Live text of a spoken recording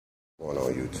Going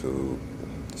on YouTube,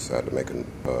 decided to make a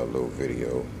little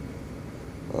video.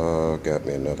 Got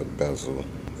me another bezel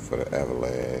for the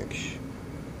avalanche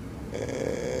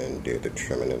and did the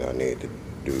trimming that I needed to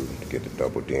do to get the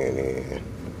double din in.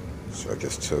 So I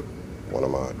just took one of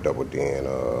my double din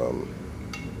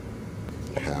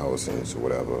housings or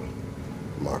whatever,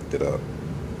 marked it up,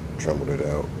 trimmed it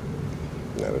out.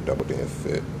 Now the double din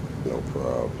fit, no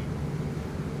problem.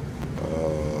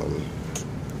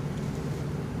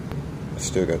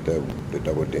 Still got the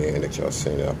double din that y'all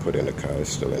seen that I put in the car.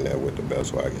 It's still in there with the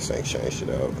bezel. I just ain't changed it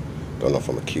out. Don't know if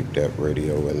I'm gonna keep that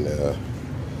radio in there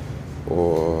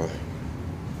or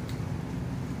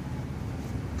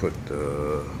put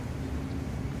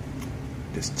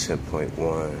this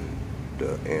 10.1,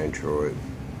 the Android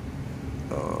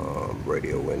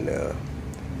radio in there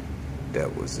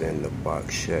that was in the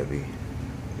box Chevy.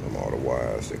 All the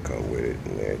wires that come with it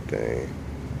and everything.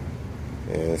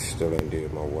 And still ain't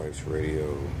did my wife's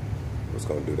radio. I was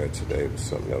gonna do that today, but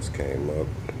something else came up.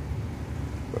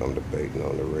 But I'm debating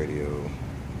on the radio.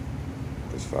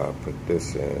 Because if I put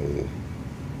this in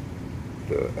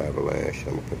the avalanche,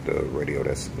 I'm gonna put the radio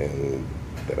that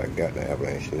I got in the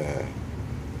avalanche now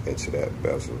into that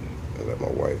bezel and let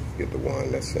my wife get the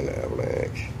one that's in the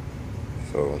avalanche.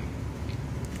 So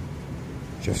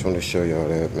just want to show y'all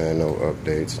that, man. No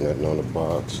updates, nothing on the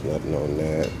box, nothing on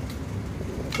that.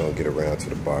 Gonna get around to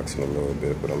the box in a little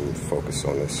bit, but I'm focused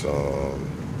on this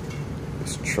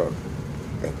this truck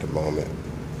at the moment.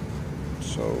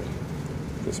 So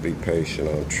just be patient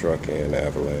on truck and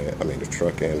avalanche. I mean the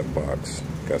truck and the box.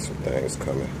 Got some things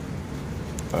coming.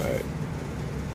 All right.